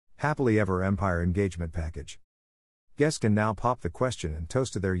Happily Ever Empire Engagement Package. Guests can now pop the question and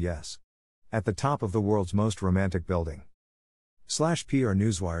toast to their yes. At the top of the world's most romantic building. /PR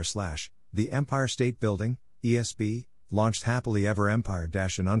Newswire / The Empire State Building, ESB, launched Happily Ever Empire -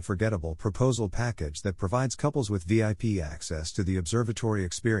 an unforgettable proposal package that provides couples with VIP access to the observatory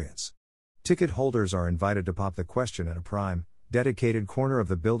experience. Ticket holders are invited to pop the question in a prime, dedicated corner of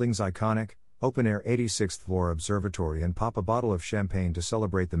the building's iconic, open-air 86th floor observatory and pop a bottle of champagne to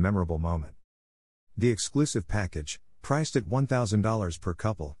celebrate the memorable moment. The exclusive package, priced at $1,000 per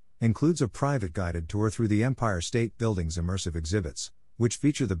couple, includes a private guided tour through the Empire State Building's immersive exhibits, which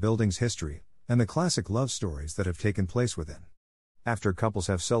feature the building's history and the classic love stories that have taken place within. After couples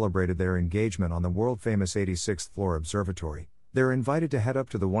have celebrated their engagement on the world-famous 86th floor observatory, they're invited to head up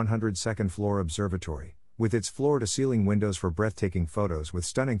to the 102nd floor observatory, with its floor-to-ceiling windows for breathtaking photos with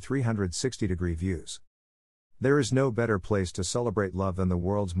stunning 360-degree views. "There is no better place to celebrate love than the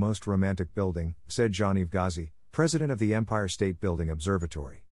world's most romantic building," said Jean-Yves Ghazi, president of the Empire State Building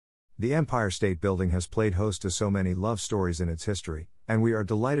Observatory. "The Empire State Building has played host to so many love stories in its history, and we are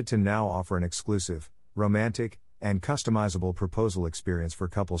delighted to now offer an exclusive, romantic, and customizable proposal experience for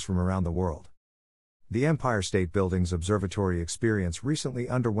couples from around the world." The Empire State Building's observatory experience recently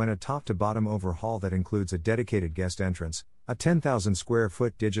underwent a top-to-bottom overhaul that includes a dedicated guest entrance, a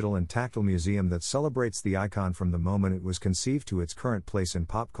 10,000-square-foot digital and tactile museum that celebrates the icon from the moment it was conceived to its current place in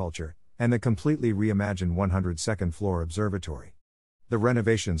pop culture, and the completely reimagined 102nd floor observatory. The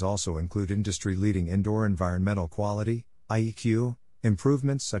renovations also include industry-leading indoor environmental quality, IEQ,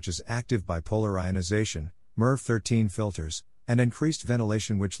 improvements such as active bipolar ionization, MERV 13 filters, and increased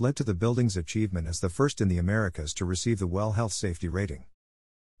ventilation, which led to the building's achievement as the first in the Americas to receive the WELL Health Safety rating.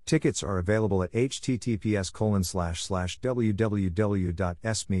 Tickets are available at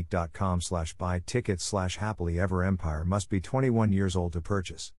https://www.smeek.com/buy tickets /Happily Ever Empire. Must be 21 years old to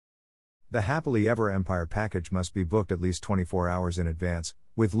purchase. The Happily Ever Empire package must be booked at least 24 hours in advance,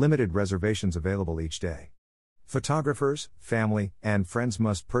 with limited reservations available each day. Photographers, family, and friends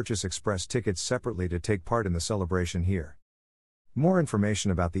must purchase express tickets separately to take part in the celebration here. More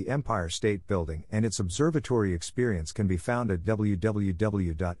information about the Empire State Building and its observatory experience can be found at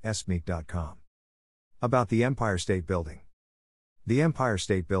www.smeek.com. About the Empire State Building. The Empire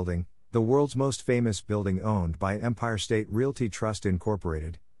State Building, the world's most famous building owned by Empire State Realty Trust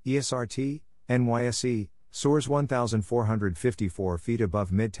Incorporated, ESRT, NYSE, soars 1,454 feet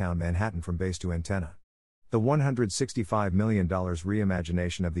above Midtown Manhattan from base to antenna. The $165 million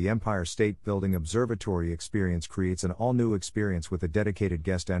reimagination of the Empire State Building Observatory experience creates an all-new experience with a dedicated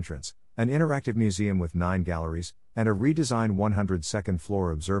guest entrance, an interactive museum with 9 galleries, and a redesigned 102nd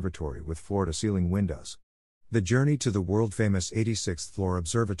floor observatory with floor-to-ceiling windows. The journey to the world-famous 86th floor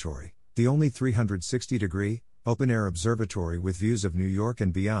observatory, the only 360-degree, open-air observatory with views of New York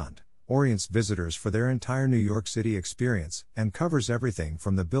and beyond, orients visitors for their entire New York City experience and covers everything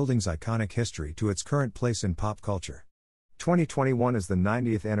from the building's iconic history to its current place in pop culture. 2021 is the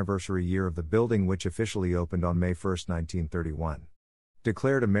 90th anniversary year of the building, which officially opened on May 1, 1931.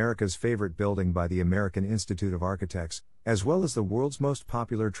 Declared America's favorite building by the American Institute of Architects, as well as the world's most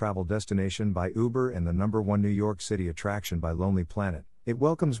popular travel destination by Uber and the #1 New York City attraction by Lonely Planet, it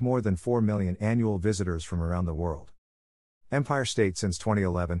welcomes more than 4 million annual visitors from around the world. Empire State. Since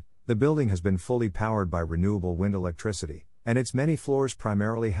 2011, the building has been fully powered by renewable wind electricity, and its many floors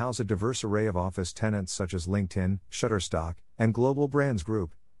primarily house a diverse array of office tenants such as LinkedIn, Shutterstock, and Global Brands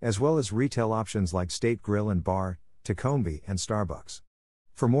Group, as well as retail options like State Grill and Bar, Tacombe, and Starbucks.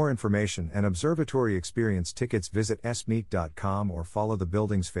 For more information and observatory experience tickets, visit smeek.com or follow the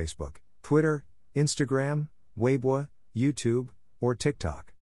building's Facebook, Twitter, Instagram, Weibo, YouTube, or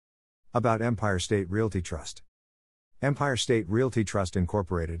TikTok. About Empire State Realty Trust. Empire State Realty Trust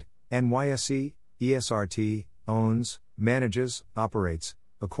Incorporated, NYSE, ESRT, owns, manages, operates,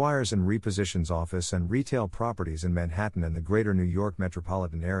 acquires and repositions office and retail properties in Manhattan and the greater New York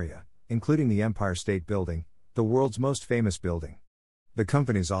metropolitan area, including the Empire State Building, the world's most famous building. The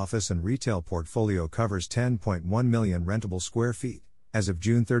company's office and retail portfolio covers 10.1 million rentable square feet, as of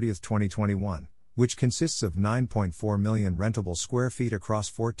June 30, 2021, which consists of 9.4 million rentable square feet across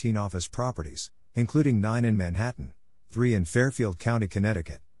 14 office properties, including 9 in Manhattan, 3 in Fairfield County,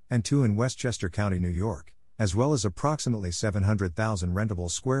 Connecticut, and 2 in Westchester County, New York, as well as approximately 700,000 rentable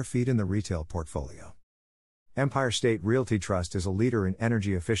square feet in the retail portfolio. Empire State Realty Trust is a leader in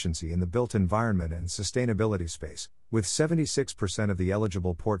energy efficiency in the built environment and sustainability space, with 76% of the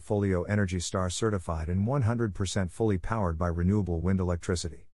eligible portfolio Energy Star certified and 100% fully powered by renewable wind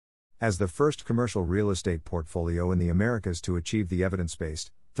electricity. As the first commercial real estate portfolio in the Americas to achieve the evidence-based,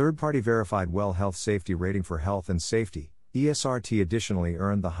 third-party verified WELL Health Safety rating for health and safety, ESRT additionally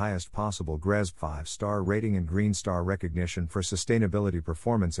earned the highest possible GRESB 5-star rating and Green Star recognition for sustainability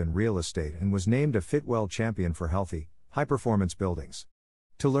performance in real estate and was named a Fitwel Champion for healthy, high-performance buildings.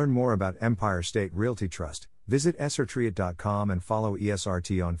 To learn more about Empire State Realty Trust, visit esrtriat.com and follow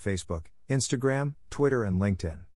ESRT on Facebook, Instagram, Twitter and LinkedIn.